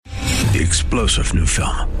The explosive new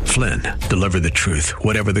film, Flynn, Deliver the Truth,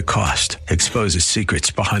 Whatever the Cost, exposes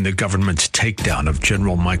secrets behind the government's takedown of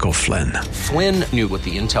General Michael Flynn. Flynn knew what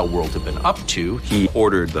the intel world had been up to. He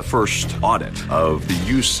ordered the first audit of the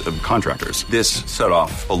use of contractors. This set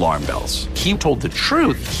off alarm bells. He told the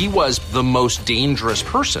truth. He was the most dangerous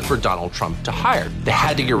person for Donald Trump to hire. They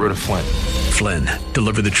had to get rid of Flynn. Flynn,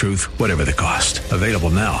 Deliver the Truth, Whatever the Cost. Available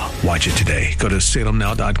now. Watch it today. Go to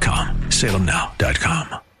salemnow.com.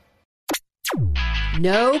 salemnow.com.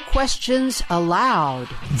 No questions allowed.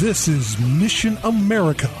 This is Mission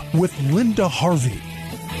America with Linda Harvey.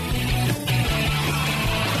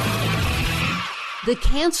 The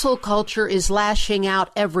cancel culture is lashing out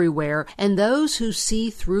everywhere, and those who see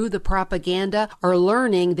through the propaganda are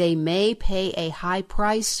learning they may pay a high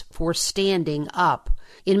price for standing up.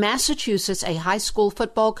 In Massachusetts, a high school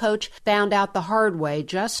football coach found out the hard way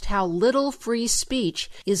just how little free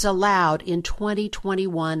speech is allowed in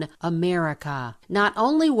 2021 America. Not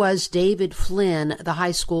only was David Flynn the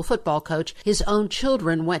high school football coach, his own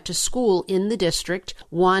children went to school in the district,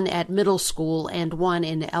 one at middle school and one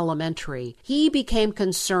in elementary. He became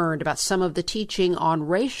concerned about some of the teaching on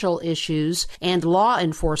racial issues and law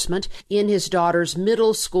enforcement in his daughter's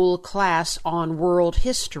middle school class on world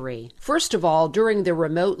history. First of all, during the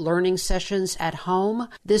remote learning sessions at home,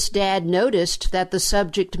 this dad noticed that the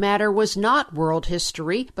subject matter was not world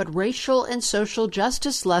history, but racial and social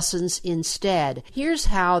justice lessons instead. Here's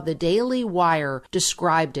how the Daily Wire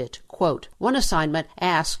described it. Quote, one assignment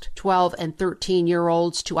asked 12 and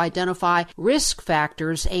 13-year-olds to identify risk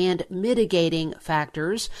factors and mitigating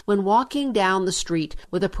factors when walking down the street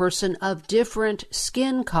with a person of different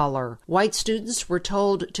skin color. White students were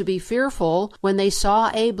told to be fearful when they saw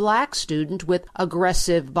a black student with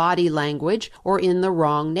aggressive body language or in the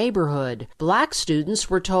wrong neighborhood. Black students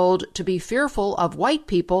were told to be fearful of white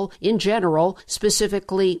people in general,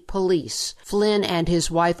 specifically police. Flynn and his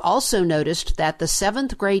wife also noticed that the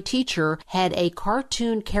 7th grade teacher had a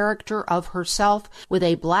cartoon character of herself with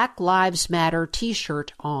a Black Lives Matter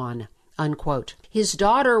t-shirt on. Unquote. His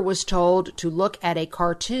daughter was told to look at a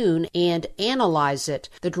cartoon and analyze it.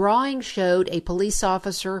 The drawing showed a police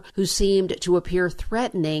officer who seemed to appear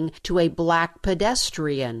threatening to a black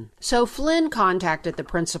pedestrian. So Flynn contacted the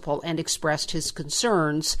principal and expressed his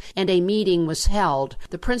concerns, and a meeting was held.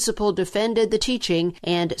 The principal defended the teaching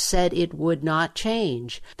and said it would not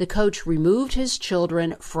change. The coach removed his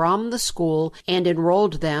children from the school and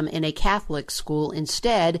enrolled them in a Catholic school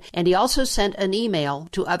instead, and he also sent an email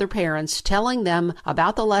to other parents telling them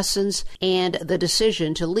about the lessons and the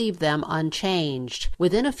decision to leave them unchanged.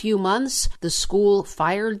 Within a few months, the school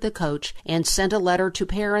fired the coach and sent a letter to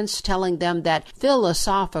parents telling them that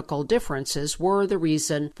philosophical differences were the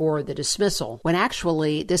reason for the dismissal, when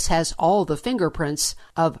actually this has all the fingerprints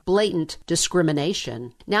of blatant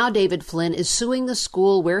discrimination. Now David Flynn is suing the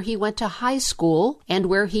school where he went to high school and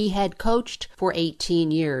where he had coached for 18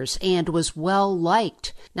 years and was well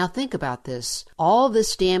liked. Now think about this. All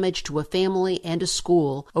this damage to a family and a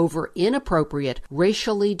school over inappropriate,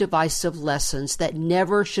 racially divisive lessons that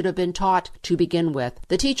never should have been taught to begin with.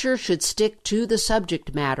 The teacher should stick to the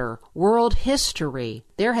subject matter, world history.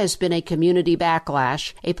 There has been a community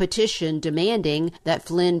backlash, a petition demanding that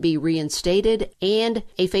Flynn be reinstated, and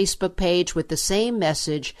a Facebook page with the same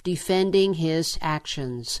message defending his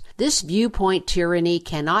actions. This viewpoint tyranny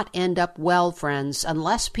cannot end up well, friends,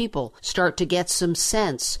 unless people start to get some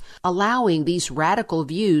sense. Allowing these radical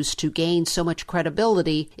views to gain so much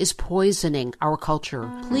credibility is poisoning our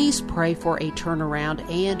culture. Please pray for a turnaround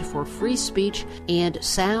and for free speech and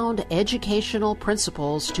sound educational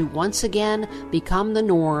principles to once again become the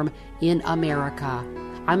norm in America.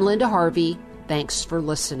 I'm Linda Harvey. Thanks for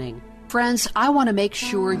listening. Friends, I want to make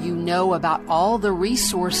sure you know about all the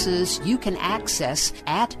resources you can access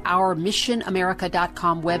at our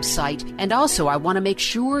missionamerica.com website. And also, I want to make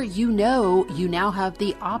sure you know you now have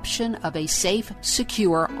the option of a safe,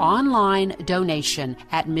 secure online donation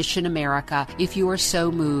at Mission America if you are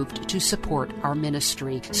so moved to support our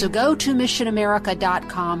ministry. So go to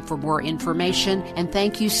missionamerica.com for more information, and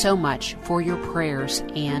thank you so much for your prayers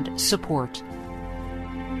and support.